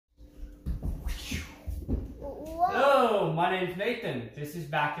my name's Nathan. This is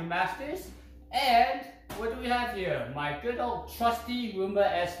Vacuum Masters. And what do we have here? My good old trusty Roomba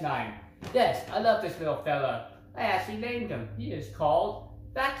S9. Yes, I love this little fella. I actually named him. He is called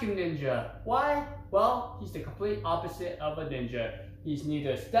Vacuum Ninja. Why? Well, he's the complete opposite of a ninja. He's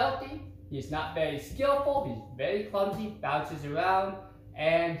neither stealthy, he's not very skillful, he's very clumsy, bounces around,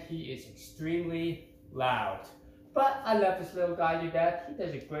 and he is extremely loud. But I love this little guy to death. He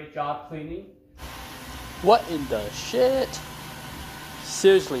does a great job cleaning. What in the shit?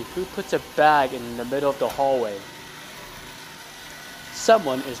 Seriously, who puts a bag in the middle of the hallway?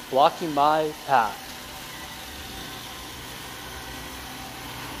 Someone is blocking my path.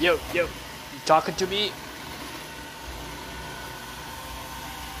 Yo, you talking to me?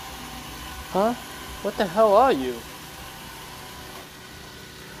 Huh? What the hell are you?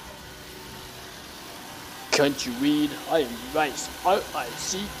 Can't you read? I am Rice.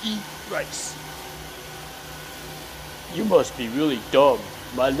 R-I-C-E, Rice. You must be really dumb.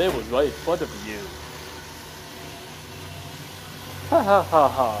 My label's right in front of you. Ha ha ha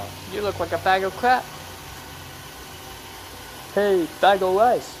ha. You look like a bag of crap. Hey, bag of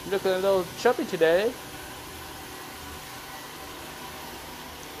rice. You looking a little chubby today.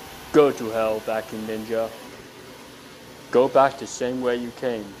 Go to hell, Vacuum Ninja. Go back the same way you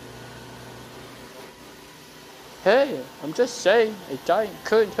came. Hey, I'm just saying, a giant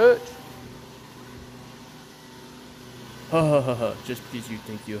couldn't hurt. Ha ha ha ha, just because you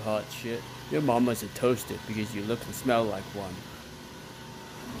think you're hot shit. Your mama's a toasted because you look and smell like one.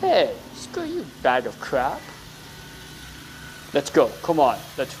 Hey, screw you, bag of crap. Let's go, come on,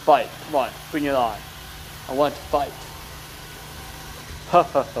 let's fight. Come on, bring it on. I want to fight. Ha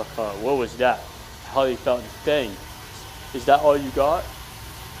ha ha ha, what was that? Hardly felt a thing. Is that all you got?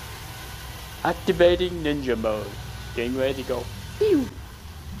 Activating ninja mode. Getting ready to go. Pew!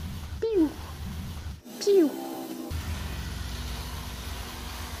 Pew! Pew!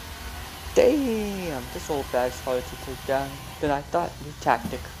 Damn, this old bag's harder to take down than I thought. New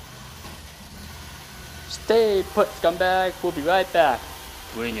tactic. Stay put, scumbag. We'll be right back.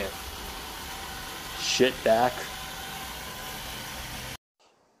 Bring it. Shit back.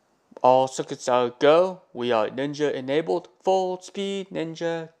 All circuits are go. We are ninja enabled. Full speed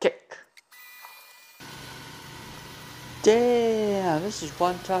ninja kick. Damn, this is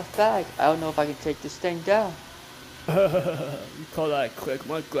one tough bag. I don't know if I can take this thing down. You call that quick?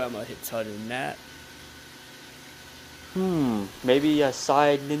 My grandma hits harder than that. Maybe a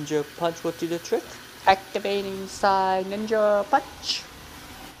side ninja punch will do the trick. Activating side ninja punch.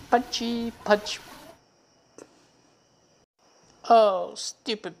 Punchy punch. Oh,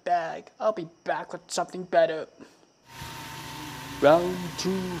 stupid bag. I'll be back with something better. Round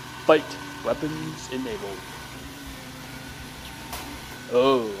 2, fight. Weapons enabled.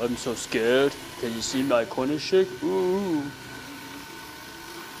 Oh, I'm so scared. Can you see my corner shake? Ooh.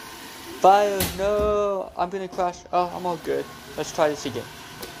 Fire, no. I'm gonna crash. Oh, I'm all good. Let's try this again.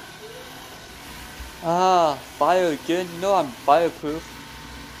 Ah, fire again? No, I'm fireproof.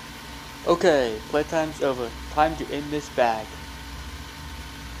 Okay, playtime's over. Time to end this bag.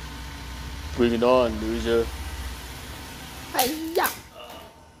 Bring it on, loser. Hi-ya!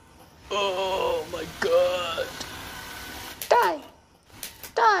 Oh my god. Die!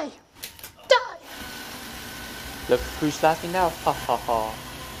 Die! Die! Look who's laughing now. Ha ha ha.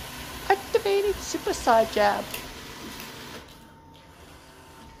 Activating super side jab.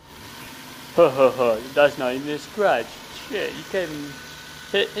 Ha ha ha. That's not even a scratch. Shit, you can't even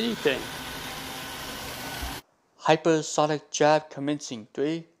hit anything. Hypersonic jab commencing.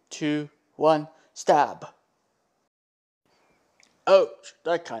 3, 2, 1, stab. Ouch,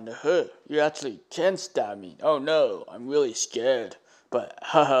 that kinda hurt. You actually can stab me. Oh no, I'm really scared. But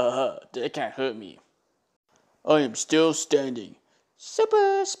ha ha ha, that can't hurt me. I am still standing.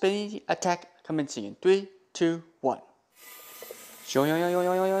 Super spinny attack commencing in 3, 2, 1.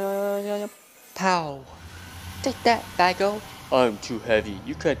 Pow. Take that, Baggo. I'm too heavy.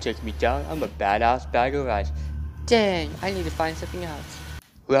 You can't take me down. I'm a badass bag of rice. Dang, I need to find something else.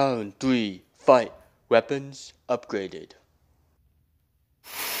 Round 3, fight. Weapons upgraded.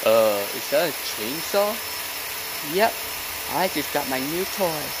 Is that a chainsaw? Yep. I just got my new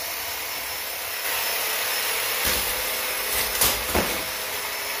toy.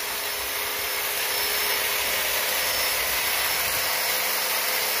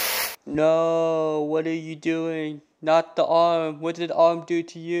 No, what are you doing? Not the arm. What did the arm do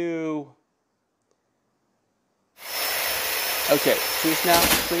to you? Okay, please now,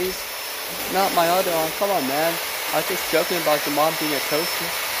 please. Not my other arm. Come on, man. I was just joking about your mom being a toaster.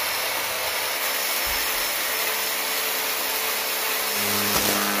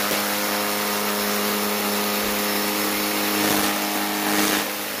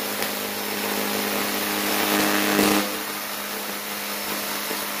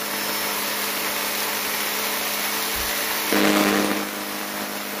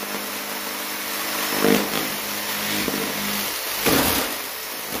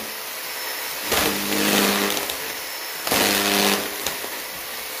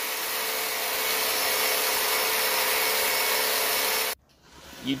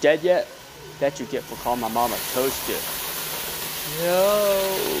 You dead yet? That you get for calling my mom a toaster.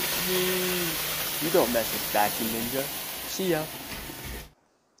 Help me. You don't mess with Vacuum Ninja. See ya.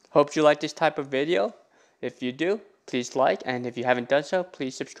 Hope you like this type of video. If you do, please like, and if you haven't done so,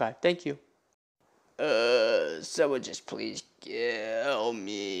 please subscribe. Thank you. Someone just please kill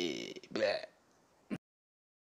me. Bleh.